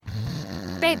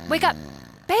Babe, wake up.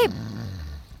 Babe.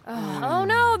 Oh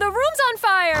no, the room's on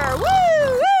fire.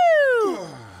 Woo! Woo!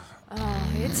 Oh,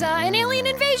 it's an alien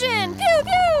invasion. Pew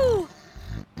pew!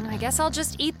 I guess I'll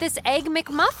just eat this Egg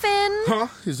McMuffin. Huh?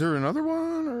 Is there another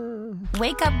one? Or...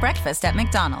 Wake up breakfast at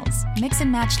McDonald's. Mix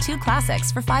and match 2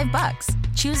 classics for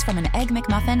 $5. Choose from an Egg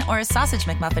McMuffin or a Sausage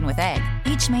McMuffin with egg,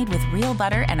 each made with real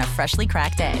butter and a freshly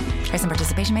cracked egg. Price and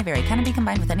participation may vary. Cannot be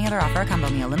combined with any other offer or combo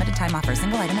meal. Limited time offer.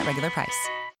 Single item at regular price.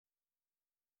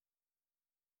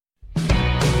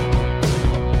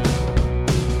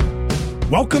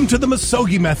 Welcome to the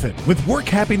MISOGI Method with work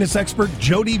happiness expert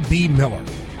Jody B. Miller.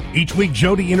 Each week,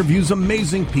 Jody interviews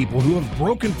amazing people who have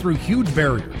broken through huge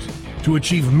barriers to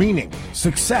achieve meaning,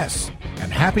 success,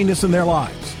 and happiness in their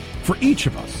lives. For each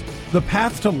of us, the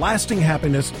path to lasting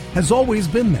happiness has always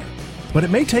been there, but it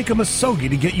may take a MISOGI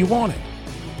to get you on it.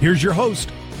 Here's your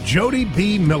host, Jody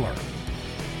B. Miller.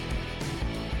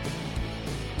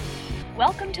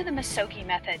 Welcome to the MISOGI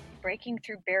Method, breaking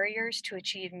through barriers to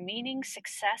achieve meaning,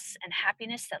 success, and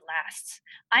happiness that lasts.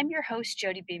 I'm your host,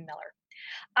 Jody B. Miller.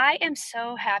 I am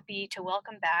so happy to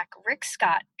welcome back Rick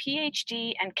Scott,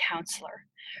 Ph.D. and counselor.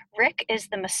 Rick is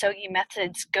the MISOGI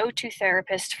Method's go-to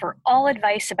therapist for all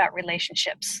advice about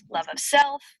relationships, love of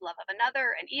self, love of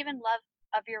another, and even love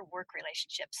of your work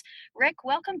relationships. Rick,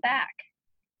 welcome back.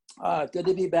 Good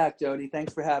to be back, Jody.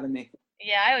 Thanks for having me.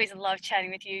 Yeah, I always love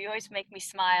chatting with you. You always make me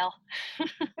smile.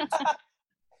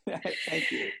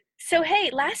 Thank you. So, hey,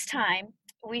 last time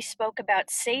we spoke about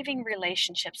saving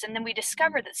relationships, and then we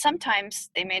discovered that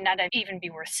sometimes they may not even be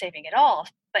worth saving at all.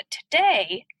 But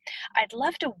today, I'd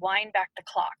love to wind back the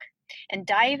clock and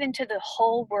dive into the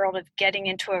whole world of getting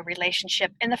into a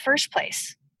relationship in the first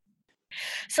place.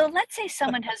 So let's say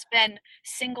someone has been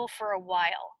single for a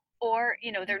while, or,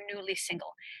 they're newly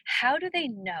single. How do they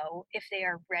know if they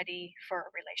are ready for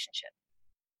a relationship?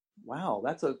 Wow,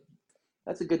 that's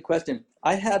a good question.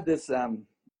 I had this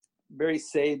very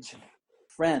sage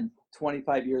friend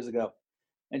 25 years ago,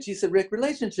 and she said, Rick,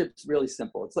 relationships really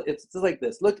simple. It's like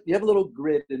this. Look, you have a little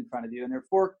grid in front of you, and there are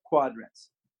 4 quadrants.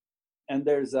 And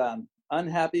there's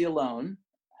unhappy alone,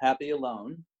 happy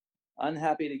alone,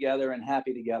 unhappy together, and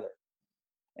happy together.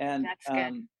 And that's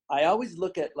good. I always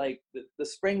look at like the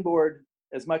springboard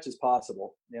as much as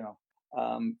possible,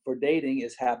 for dating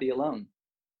is happy alone.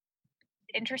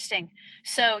 Interesting.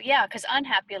 So yeah, because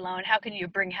unhappy alone, how can you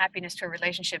bring happiness to a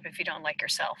relationship if you don't like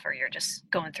yourself or you're just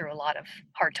going through a lot of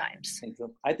hard times?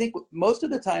 I think most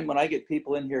of the time when I get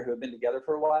people in here who have been together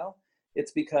for a while,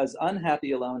 it's because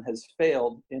unhappy alone has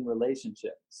failed in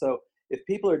relationship. So if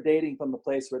people are dating from a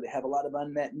place where they have a lot of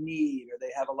unmet need or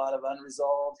they have a lot of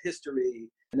unresolved history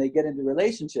and they get into a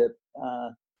relationship,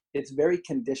 it's very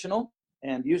conditional.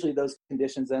 And usually those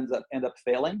conditions end up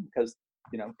failing because,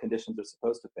 conditions are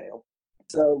supposed to fail.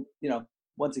 So,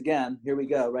 once again, here we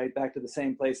go, right back to the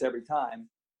same place every time.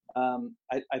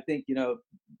 I think,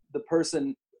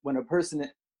 when a person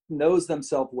knows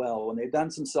themselves well, when they've done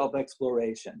some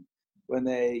self-exploration, when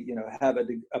they, have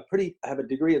a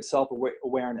degree of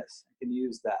self-awareness, can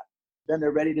use that, then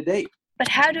they're ready to date. But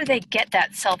how do they get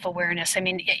that self-awareness? I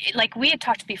mean, like we had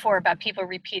talked before about people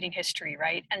repeating history,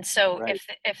 right? And so Right.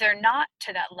 if they're not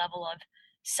to that level of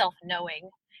self-knowing,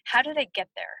 how do they get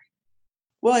there?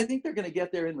 Well, I think they're going to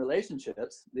get there in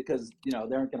relationships because, they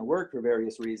aren't going to work for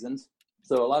various reasons.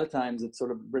 So a lot of times it's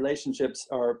sort of relationships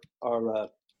are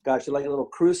like a little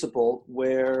crucible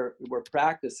where we're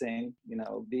practicing,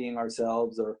 being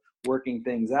ourselves or working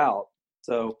things out.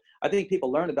 So I think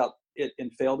people learn about it in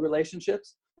failed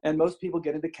relationships. And most people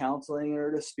get into counseling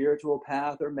or the spiritual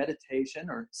path or meditation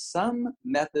or some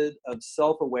method of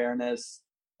self-awareness,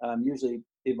 usually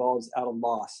evolves out of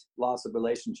loss of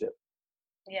relationship.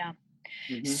 Yeah.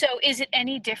 Mm-hmm. So is it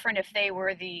any different if they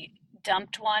were the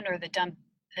dumped one or the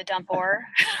dumper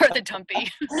or the dumpy?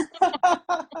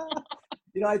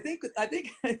 I think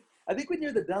when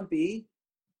you're the dumpy,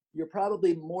 you're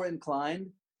probably more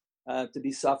inclined to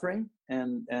be suffering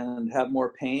and have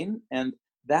more pain. And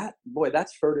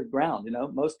that's fertile ground.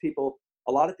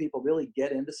 A lot of people really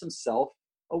get into some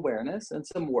self-awareness and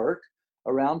some work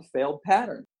around failed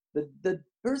patterns. The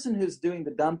person who's doing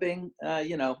the dumping,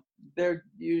 they're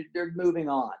moving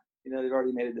on. They've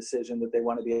already made a decision that they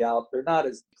want to be out. They're not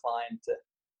as inclined to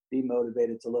be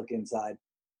motivated to look inside.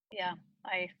 Yeah,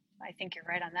 I think you're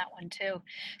right on that one too.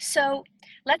 So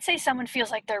let's say someone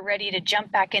feels like they're ready to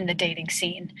jump back in the dating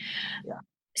scene. Yeah.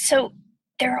 So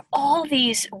there are all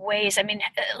these ways. I mean,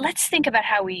 let's think about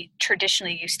how we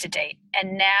traditionally used to date.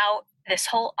 And now this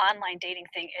whole online dating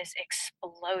thing is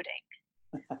exploding.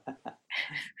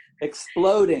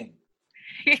 Exploding.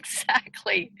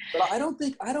 Exactly. But I don't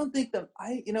think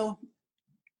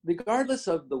regardless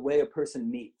of the way a person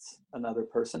meets another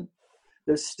person,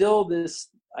 there's still this,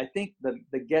 I think,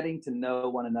 the getting to know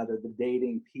one another, the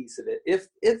dating piece of it.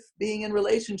 If being in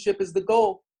relationship is the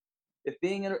goal, if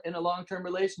being in a long-term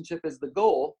relationship is the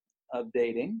goal of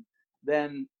dating,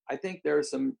 then I think there are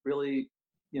some really,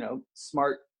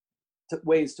 smart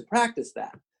ways to practice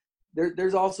that.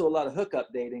 There's also a lot of hookup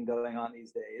dating going on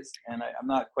these days, and I'm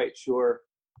not quite sure,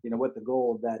 what the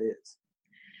goal of that is.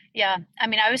 Yeah, I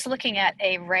mean, I was looking at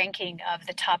a ranking of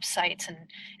the top sites, and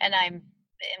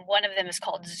one of them is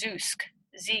called Zoosk,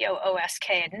 Zoosk.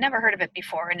 I'd never heard of it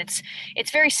before, and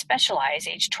it's very specialized,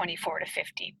 age 24 to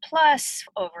 50 plus,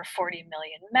 over 40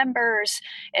 million members.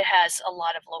 It has a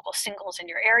lot of local singles in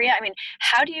your area. I mean,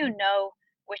 how do you know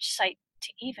which site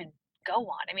to even go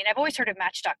on? I mean, I've always heard of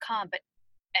Match.com,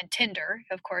 and Tinder,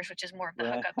 of course, which is more of the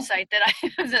hookup site that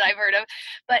I've heard of.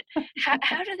 But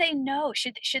how do they know?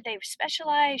 Should they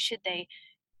specialize?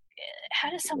 How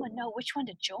does someone know which one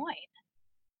to join?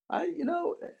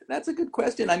 That's a good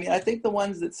question. I mean, I think the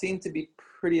ones that seem to be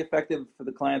pretty effective for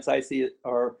the clients I see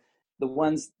are the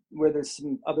ones where there's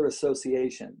some other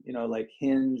association, like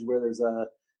Hinge, where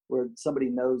somebody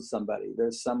knows somebody,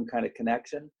 there's some kind of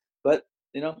connection. But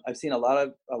I've seen a lot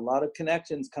of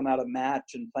connections come out of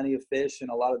Match and Plenty of Fish and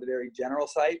a lot of the very general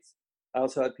sites. I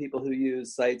also have people who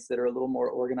use sites that are a little more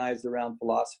organized around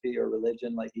philosophy or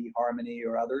religion, like eHarmony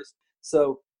or others.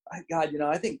 So,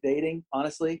 I think dating,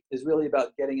 honestly, is really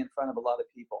about getting in front of a lot of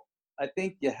people. I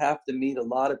think you have to meet a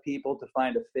lot of people to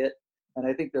find a fit, and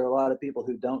I think there are a lot of people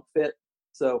who don't fit.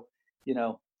 So,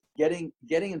 getting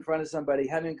in front of somebody,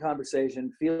 having a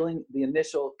conversation, feeling the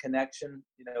initial connection,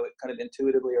 kind of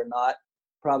intuitively or not,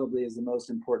 probably is the most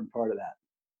important part of that.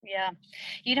 Yeah.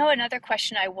 Another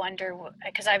question I wonder,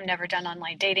 because I've never done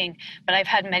online dating, but I've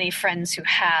had many friends who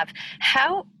have.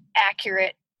 How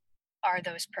accurate are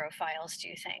those profiles, do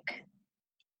you think?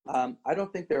 I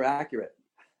don't think they're accurate.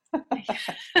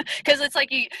 Because it's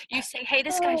like you say, hey,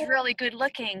 this guy's really good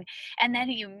looking, and then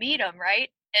you meet him, right?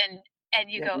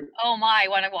 And you go, oh my, I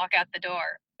want to walk out the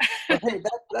door. Well, hey,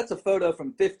 that's a photo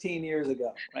from 15 years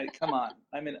ago, right? Come on.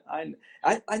 I mean,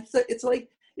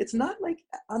 it's not like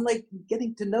unlike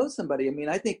getting to know somebody. I mean,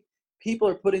 I think people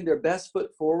are putting their best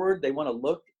foot forward. They want to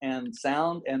look and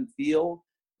sound and feel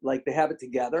like they have it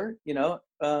together,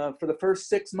 for the first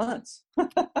 6 months.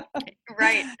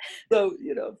 Right. So,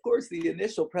 of course, the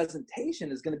initial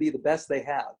presentation is going to be the best they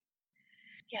have.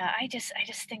 Yeah, I just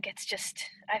think it's just,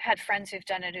 I've had friends who've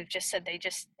done it who've just said they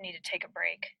just need to take a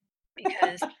break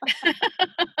because,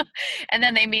 and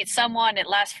then they meet someone, it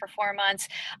lasts for 4 months.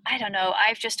 I don't know.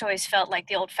 I've just always felt like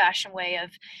the old fashioned way of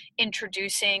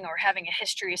introducing or having a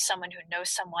history of someone who knows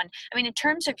someone. I mean, in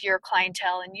terms of your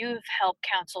clientele, and you've helped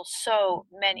counsel so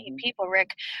many people,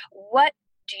 Rick, what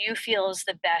do you feel is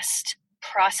the best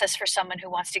process for someone who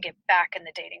wants to get back in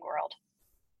the dating world?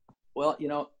 Well,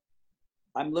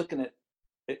 I'm looking at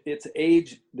it's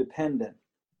age dependent.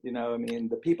 I mean,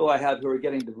 the people I have who are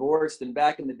getting divorced and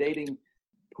back in the dating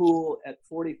pool at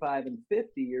 45 and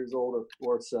 50 years old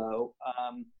or so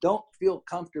don't feel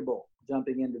comfortable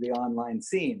jumping into the online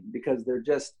scene because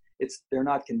they're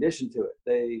not conditioned to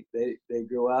it. They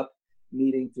grew up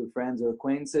meeting through friends or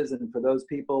acquaintances, and for those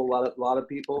people, a lot of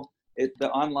people, the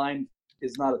online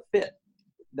is not a fit.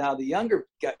 Now, the younger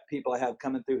people I have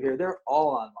coming through here, they're all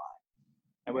online.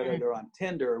 And whether they're on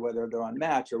Tinder or whether they're on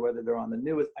Match or whether they're on the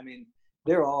newest, I mean,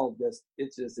 they're all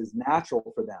it's just as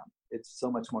natural for them. It's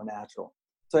so much more natural.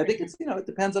 So I think it's, it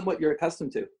depends on what you're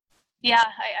accustomed to. Yeah,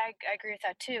 I agree with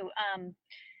that too.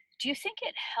 Do you think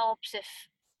it helps if,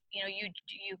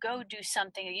 you go do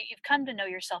something, you've come to know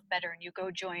yourself better and you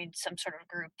go join some sort of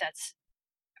group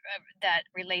that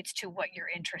relates to what you're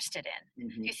interested in?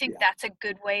 Do you think that's a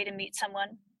good way to meet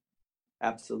someone?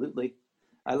 Absolutely.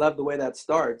 I love the way that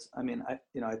starts. I mean,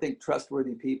 I think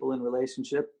trustworthy people in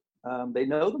relationship, they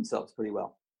know themselves pretty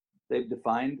well. They've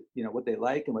defined, what they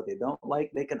like and what they don't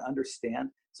like. They can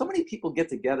understand. So many people get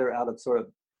together out of sort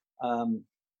of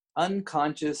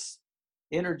unconscious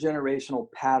intergenerational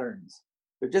patterns.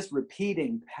 They're just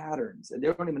repeating patterns and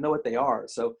they don't even know what they are.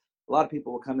 So a lot of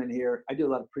people will come in here. I do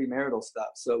a lot of premarital stuff.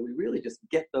 So we really just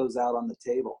get those out on the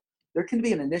table. There can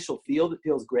be an initial feel that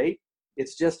feels great.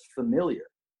 It's just familiar.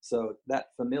 So that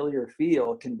familiar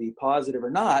feel can be positive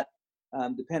or not,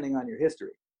 depending on your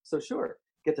history. So sure,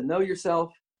 get to know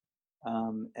yourself.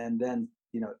 And then,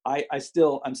 I'm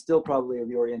still probably of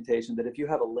the orientation that if you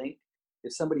have a link,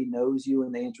 if somebody knows you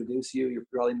and they introduce you, you're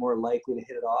probably more likely to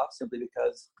hit it off simply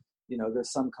because,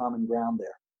 there's some common ground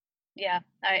there. Yeah,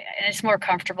 and it's more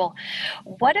comfortable.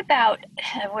 What about,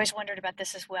 I've always wondered about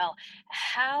this as well.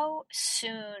 How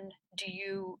soon do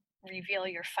you reveal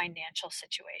your financial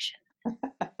situation?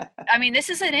 I mean, this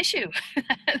is an issue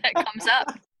that comes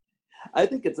up. I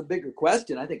think it's a bigger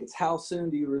question. I think it's how soon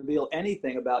do you reveal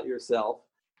anything about yourself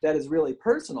that is really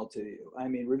personal to you? I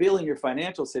mean, revealing your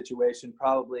financial situation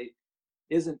probably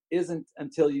isn't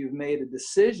until you've made a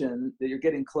decision that you're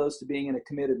getting close to being in a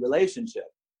committed relationship.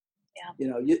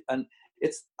 Yeah. And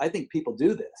I think people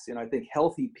do this. I think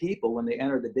healthy people, when they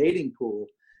enter the dating pool,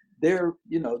 they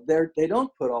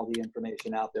don't put all the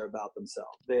information out there about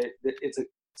themselves.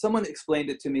 Someone explained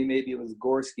it to me, maybe it was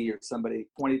Gorski or somebody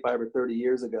 25 or 30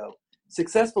 years ago.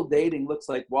 Successful dating looks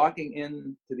like walking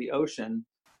into the ocean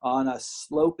on a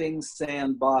sloping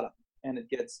sand bottom, and it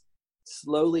gets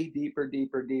slowly deeper,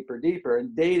 deeper, deeper, deeper.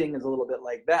 And dating is a little bit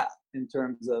like that in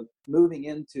terms of moving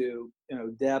into,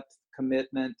 depth,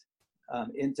 commitment,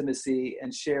 intimacy,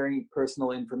 and sharing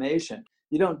personal information.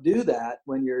 You don't do that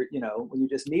when when you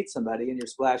just meet somebody and you're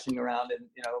splashing around in,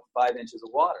 5 inches of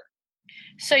water.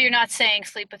 So you're not saying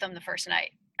sleep with them the first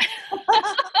night.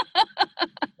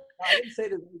 I didn't say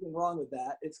there's anything wrong with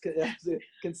that. It's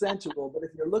consensual. But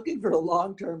if you're looking for a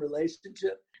long-term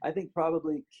relationship, I think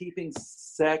probably keeping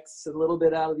sex a little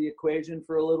bit out of the equation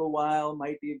for a little while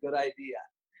might be a good idea.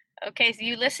 Okay, so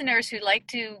you listeners who like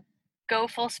to go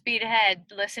full speed ahead,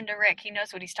 listen to Rick. He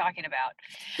knows what he's talking about.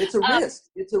 It's a risk.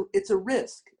 It's a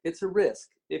risk. It's a risk.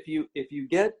 If you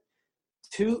get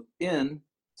too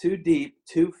deep,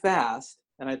 too fast,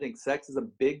 and I think sex is a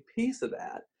big piece of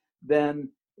that, then,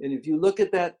 and if you look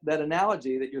at that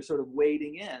analogy that you're sort of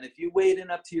wading in, if you wade in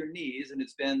up to your knees and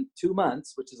it's been 2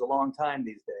 months, which is a long time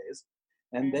these days,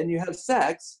 and then you have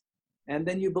sex, and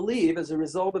then you believe as a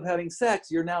result of having sex,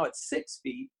 you're now at 6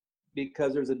 feet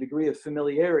because there's a degree of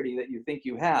familiarity that you think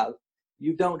you have,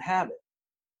 you don't have it.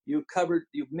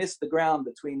 You've missed the ground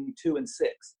between 2 and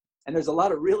 6. And there's a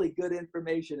lot of really good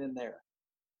information in there.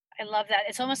 I love that.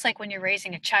 It's almost like when you're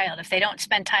raising a child. If they don't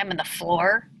spend time on the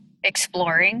floor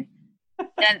exploring,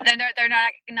 then they're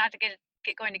not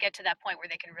going to get to that point where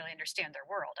they can really understand their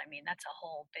world. I mean, that's a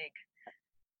whole big.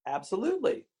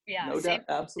 Absolutely. Yeah. No doubt.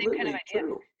 Absolutely. Same kind of idea.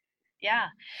 True. Yeah.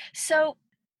 So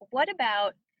what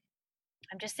about,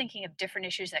 I'm just thinking of different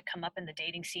issues that come up in the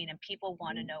dating scene and people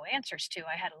want to know answers to.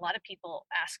 I had a lot of people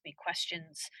ask me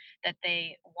questions that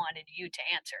they wanted you to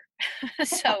answer.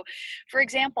 So, for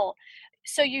example,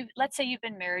 let's say you've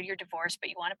been married, you're divorced, but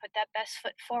you want to put that best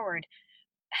foot forward.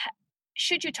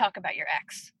 Should you talk about your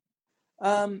ex?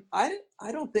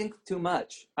 I don't think too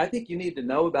much. I think you need to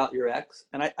know about your ex.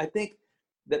 And I think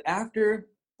that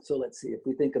so let's see, if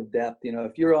we think of depth,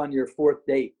 if you're on your 4th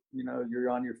date, you're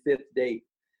on your 5th date,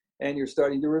 and you're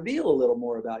starting to reveal a little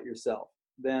more about yourself,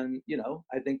 then,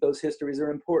 I think those histories are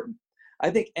important.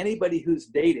 I think anybody who's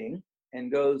dating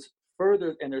and goes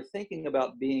further and they're thinking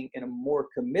about being in a more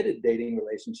committed dating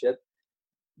relationship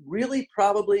really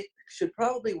should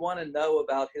probably want to know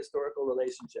about historical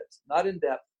relationships, not in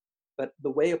depth, but the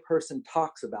way a person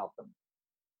talks about them,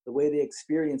 the way they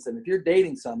experience them. If you're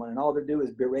dating someone and all they do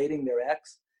is berating their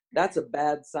ex, that's a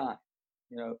bad sign.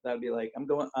 That'd be like, I'm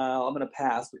going to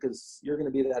pass because you're going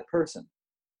to be that person.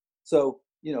 So,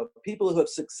 people who have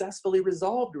successfully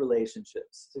resolved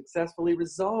relationships, successfully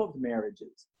resolved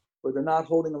marriages, where they're not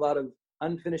holding a lot of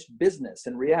unfinished business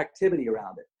and reactivity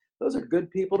around it, those are good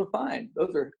people to find.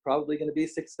 Those are probably going to be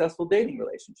successful dating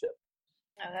relationships.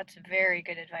 Oh, that's very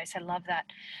good advice. I love that.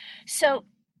 So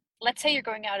let's say you're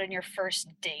going out on your first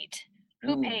date.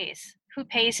 Who pays? Who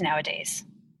pays nowadays?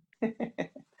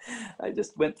 I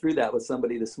just went through that with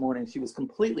somebody this morning. She was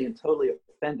completely and totally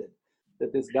offended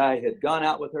that this guy had gone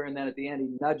out with her, and then at the end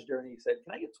he nudged her and he said,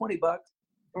 "Can I get $20?"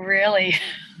 Really?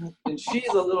 And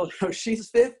she's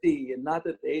 50, and not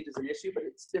that age is an issue, but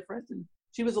it's different. And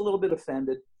she was a little bit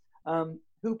offended.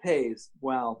 Who pays?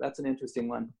 Wow, that's an interesting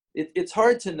one. It's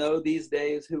hard to know these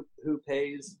days who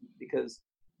pays, because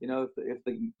if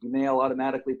the male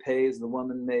automatically pays, the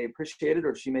woman may appreciate it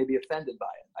or she may be offended by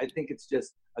it. I think it's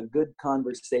just a good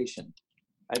conversation.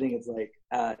 I think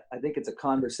it's a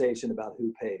conversation about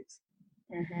who pays.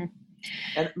 Mm-hmm.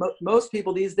 And most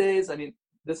people these days, I mean,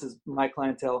 this is my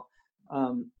clientele.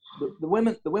 The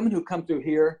women who come through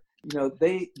here,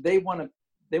 they want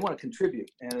to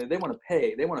contribute and they want to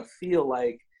pay. They want to feel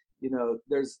like,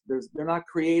 they're not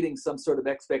creating some sort of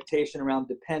expectation around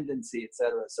dependency, et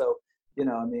cetera. So,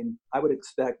 I would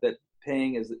expect that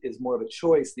paying is more of a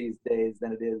choice these days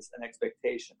than it is an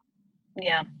expectation.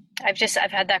 Yeah, I've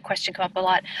had that question come up a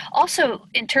lot. Also,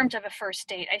 in terms of a first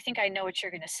date, I think I know what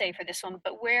you're going to say for this one,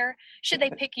 but where should they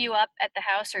pick you up at the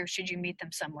house, or should you meet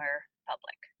them somewhere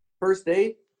public? First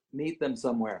date, meet them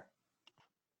somewhere.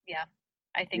 Yeah,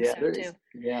 I think so too.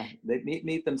 Yeah, they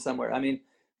meet them somewhere. I mean,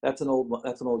 that's an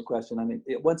old question. I mean,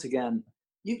 once again,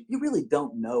 you really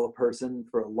don't know a person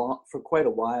for quite a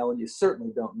while, and you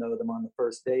certainly don't know them on the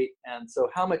first date. And so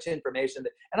how much information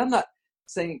and I'm not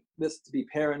saying this to be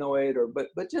paranoid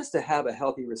but just to have a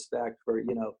healthy respect for,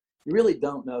 you really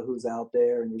don't know who's out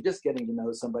there, and you're just getting to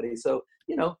know somebody. So,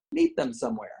 meet them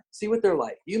somewhere, see what they're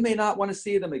like. You may not want to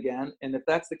see them again, and if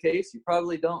that's the case, you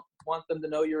probably don't want them to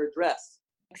know your address.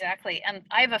 Exactly.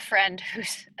 I have a friend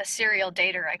who's a serial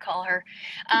dater, I call her.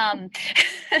 And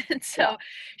so Yeah.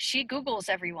 she Googles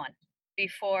everyone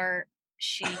before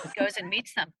she goes and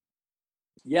meets them.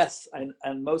 Yes, and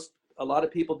a lot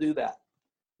of people do that.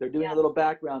 They're doing Yeah. a little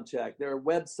background check. There are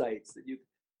websites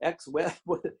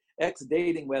that ex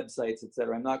dating websites,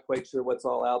 etc. I'm not quite sure what's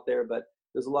all out there, but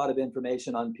there's a lot of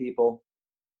information on people.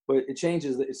 But it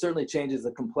certainly changes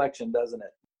the complexion, doesn't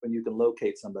it, when you can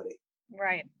locate somebody.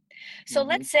 Right. So Mhm.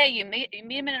 let's say you meet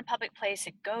them in a public place,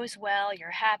 it goes well,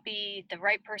 you're happy, the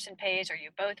right person pays, or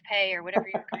you both pay, or whatever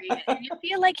you agree, and you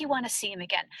feel like you want to see him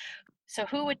again. So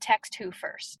who would text who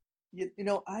first?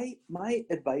 My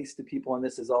advice to people on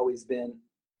this has always been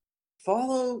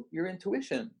follow your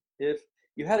intuition. If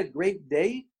you had a great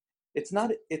date, it's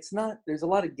not there's a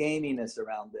lot of gaminess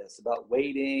around this about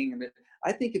waiting, and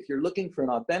I think if you're looking for an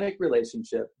authentic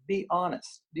relationship, be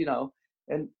honest,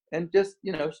 and just,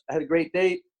 I had a great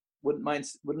date, would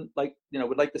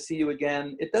like to see you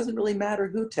again. It doesn't really matter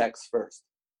who texts first.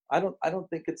 I don't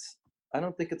think it's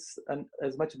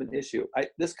as much of an issue.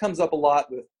 This comes up a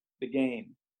lot with the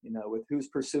game, with who's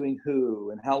pursuing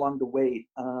who and how long to wait.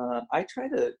 I try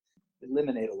to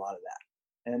eliminate a lot of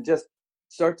that and just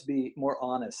start to be more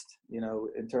honest,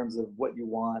 in terms of what you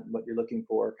want, what you're looking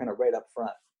for, kind of right up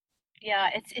front. Yeah,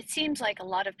 it seems like a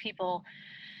lot of people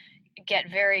get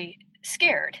very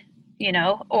scared,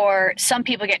 or some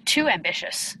people get too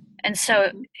ambitious. And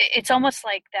so it's almost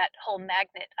like that whole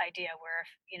magnet idea where,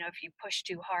 if you push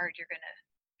too hard, you're going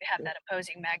to have that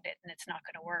opposing magnet and it's not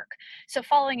going to work. So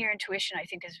following your intuition, I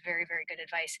think, is very, very good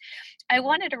advice. I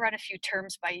wanted to run a few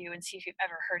terms by you and see if you've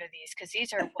ever heard of these, because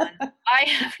these are ones I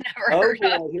have never heard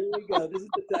of. Here we go.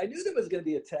 I knew there was going to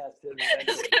be a test.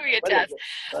 This is going to be a test.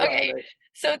 Okay. Right.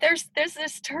 So there's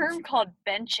this term called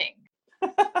benching.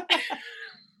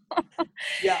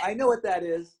 Yeah, I know what that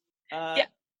is. Yeah.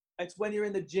 It's when you're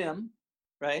in the gym,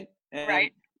 right? And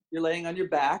right. You're laying on your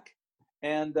back,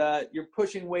 and you're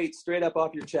pushing weight straight up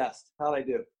off your chest. How'd I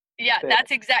do? Yeah, Fail.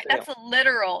 That's a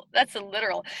literal.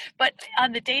 But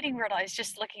on the dating world, I was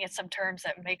just looking at some terms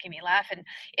that were making me laugh, and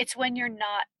it's when you're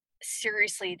not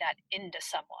seriously that into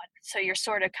someone. So you're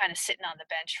sort of kind of sitting on the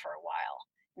bench for a while.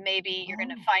 Maybe you're going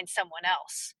to find someone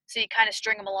else. So you kind of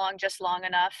string them along just long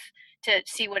enough to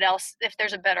see what else, if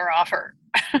there's a better offer.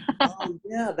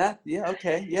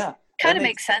 Okay, yeah. Kind of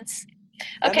makes sense.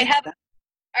 Okay, all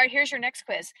right, here's your next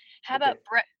quiz. How about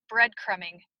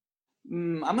breadcrumbing?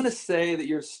 I'm going to say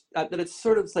that that it's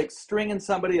sort of like stringing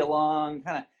somebody along,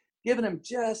 kind of giving them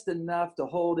just enough to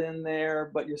hold in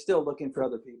there, but you're still looking for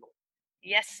other people.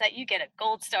 Yes, you get a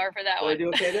gold star for that one. I do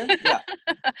okay then? Yeah.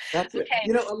 That's it.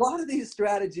 Okay. A lot of these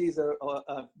strategies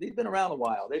they've been around a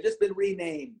while. They've just been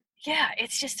renamed. Yeah,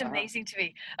 it's just amazing to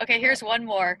me. Okay, here's one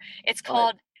more. It's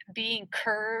called being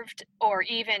curved, or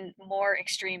even more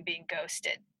extreme, being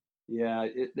ghosted. Yeah,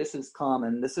 this is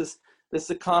common. This is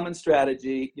a common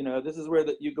strategy. This is where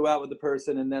you go out with the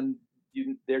person, and then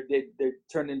they're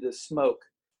turned into smoke.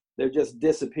 They just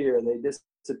disappear. They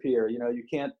disappear. You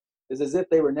can't. It's as if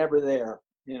they were never there.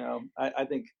 I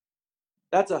think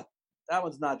that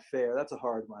one's not fair. That's a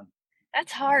hard one.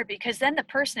 That's hard, because then the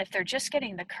person, if they're just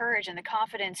getting the courage and the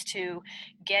confidence to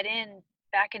get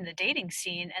back in the dating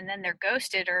scene, and then they're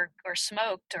ghosted or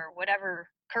smoked or whatever,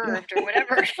 curved or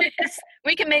whatever it is.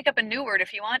 We can make up a new word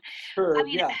if you want.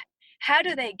 Curved, how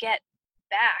do they get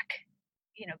back,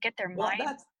 get their mind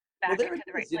back into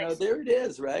the right place? There it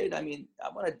is, right? I mean, I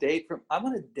want to date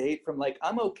from like,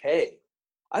 I'm okay.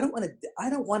 I don't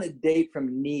want to date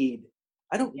from need.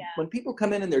 When people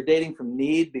come in and they're dating from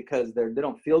need because they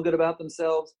don't feel good about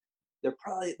themselves,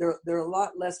 they're a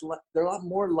lot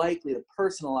more likely to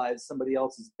personalize somebody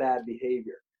else's bad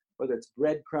behavior, whether it's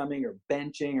breadcrumbing or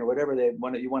benching or whatever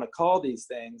you want to call these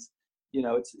things.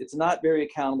 It's not very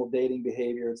accountable dating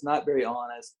behavior. It's not very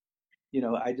honest.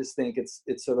 I just think it's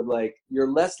sort of like you're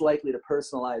less likely to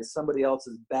personalize somebody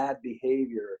else's bad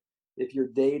behavior if you're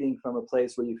dating from a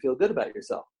place where you feel good about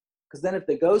yourself. Because then if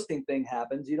the ghosting thing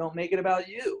happens, you don't make it about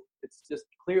you. It's just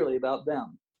clearly about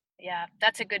them. Yeah,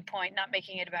 that's a good point, not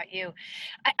making it about you.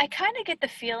 I kind of get the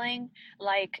feeling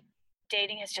like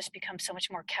dating has just become so much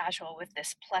more casual with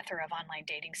this plethora of online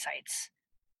dating sites.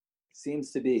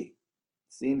 Seems to be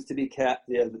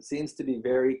it seems to be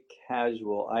very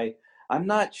casual. I'm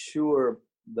not sure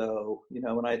though,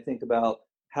 when I think about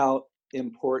how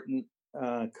important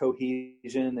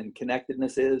cohesion and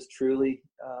connectedness is truly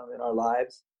in our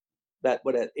lives. That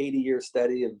 80-year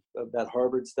study of that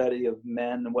Harvard study of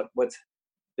men and what's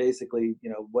basically,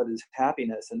 what is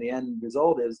happiness, and the end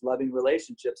result is loving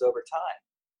relationships over time.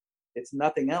 It's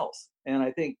nothing else. And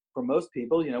I think for most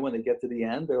people, when they get to the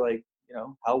end, they're like,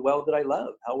 how well did I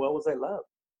love? How well was I loved?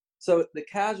 So the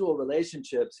casual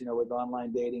relationships, with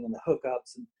online dating and the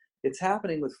hookups, and it's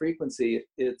happening with frequency.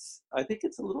 I think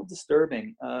it's a little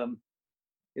disturbing.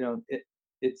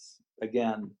 It's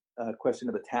again a question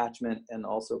of attachment, and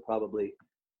also probably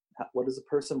what does a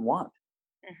person want?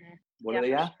 Mm-hmm. What are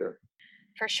they after?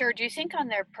 For sure. Do you think on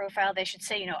their profile they should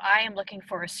say, I am looking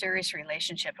for a serious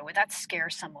relationship? And would that scare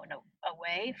someone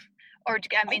away? Or,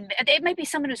 it might be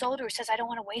someone who's older who says, I don't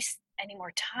want to waste any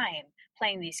more time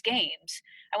playing these games.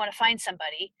 I want to find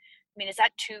somebody. Is that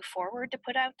too forward to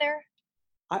put out there?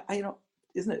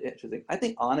 Isn't it interesting? I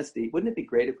think honesty, wouldn't it be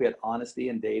great if we had honesty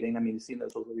in dating? You've seen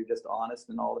those where you're just honest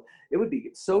and all. It would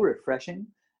be so refreshing.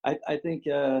 I think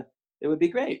it would be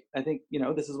great. I think,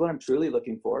 this is what I'm truly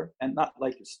looking for, and not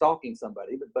like you're stalking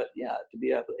somebody, but yeah, to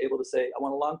be able to say, I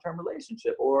want a long-term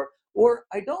relationship, or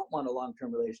I don't want a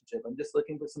long-term relationship. I'm just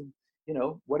looking for some,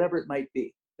 whatever it might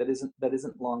be that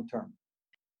isn't long-term.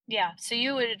 Yeah. So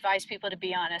you would advise people to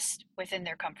be honest within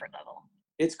their comfort level.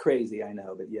 It's crazy, I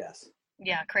know, but yes.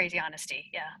 Yeah. Crazy honesty.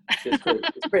 Yeah. It's crazy.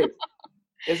 It's crazy.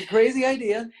 It's a crazy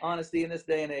idea, honesty in this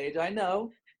day and age. I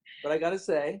know, but I got to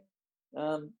say,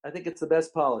 I think it's the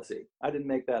best policy. I didn't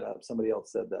make that up. Somebody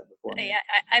else said that before me. Yeah,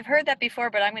 I've heard that before,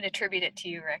 but I'm going to attribute it to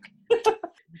you, Rick.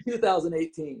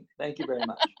 2018. Thank you very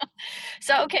much.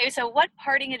 So what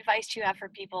parting advice do you have for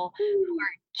people who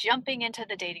are jumping into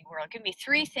the dating world? Give me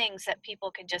 3 things that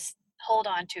people can just hold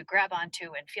on to, grab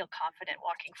onto, and feel confident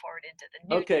walking forward into the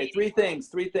new Okay, dating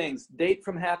 3 things. Date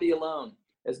from happy alone.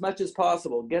 As much as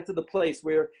possible. Get to the place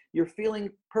where you're feeling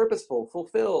purposeful,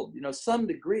 fulfilled, some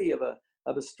degree of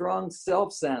a strong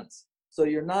self-sense. So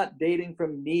you're not dating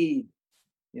from need,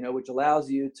 which allows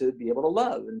you to be able to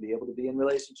love and be able to be in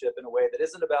relationship in a way that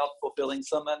isn't about fulfilling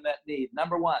some unmet need.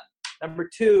 Number 1. Number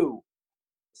 2,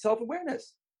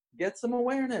 self-awareness. Get some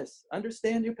awareness.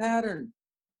 Understand your pattern.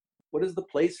 What is the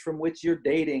place from which you're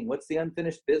dating? What's the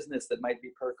unfinished business that might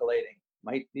be percolating?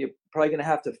 You're probably going to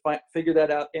have to figure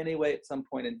that out anyway at some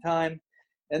point in time.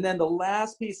 And then the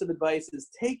last piece of advice is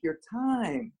take your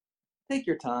time. Take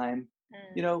your time.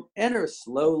 Enter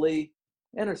slowly.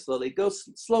 Go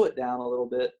slow it down a little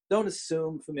bit. Don't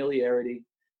assume familiarity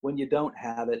when you don't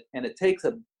have it. And it takes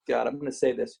I'm going to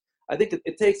say this. I think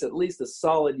it takes at least a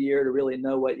solid year to really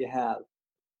know what you have.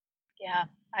 Yeah,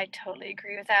 I totally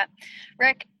agree with that.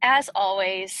 Rick, as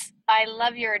always, I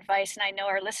love your advice, and I know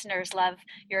our listeners love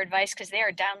your advice because they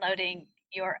are downloading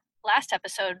your last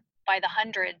episode by the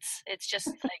hundreds. It's just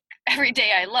like every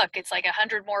day I look, it's like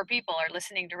 100 more people are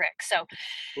listening to Rick. So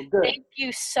thank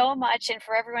you so much. And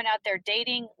for everyone out there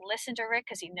dating, listen to Rick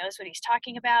because he knows what he's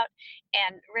talking about.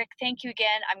 And Rick, thank you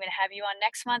again. I'm going to have you on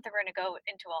next month, and we're going to go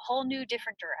into a whole new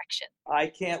different direction. I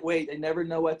can't wait. I never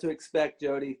know what to expect,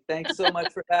 Jody. Thanks so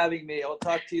much for having me. I'll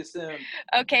talk to you soon.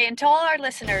 Okay. And to all our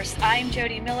listeners, I'm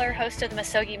Jody Miller, host of the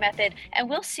MISOGI Method, and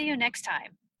we'll see you next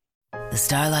time. The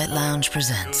Starlight Lounge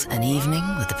presents An Evening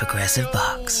with the Progressive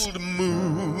Box. Old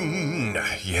moon,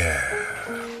 yeah.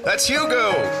 That's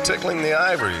Hugo, tickling the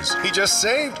ivories. He just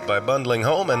saved by bundling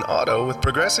home and auto with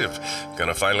Progressive.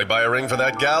 Gonna finally buy a ring for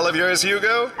that gal of yours,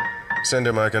 Hugo? Send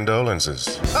her my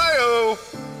condolences. Hi-oh!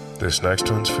 This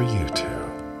next one's for you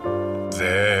two.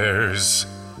 There's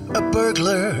a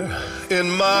burglar in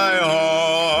my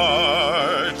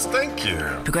heart. Thank you.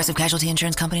 Progressive Casualty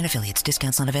Insurance Company and Affiliates.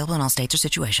 Discounts not available in all states or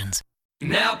situations.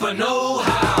 Napa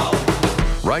know-how.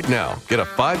 Right now, get a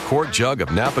 5-quart jug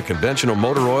of Napa conventional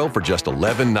motor oil for just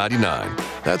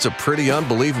 $11.99. That's a pretty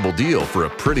unbelievable deal for a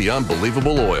pretty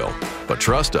unbelievable oil. But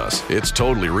trust us, it's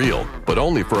totally real, but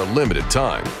only for a limited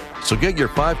time. So get your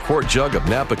 5-quart jug of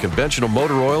Napa conventional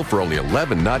motor oil for only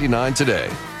 $11.99 today.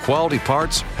 Quality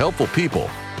parts, helpful people.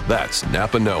 That's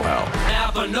Napa know-how.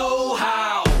 Napa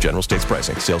know-how. General states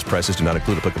pricing. Sales prices do not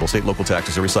include applicable state, local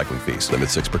taxes, or recycling fees. Limit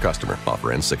 6 per customer.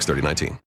 Offer ends 6/30/19.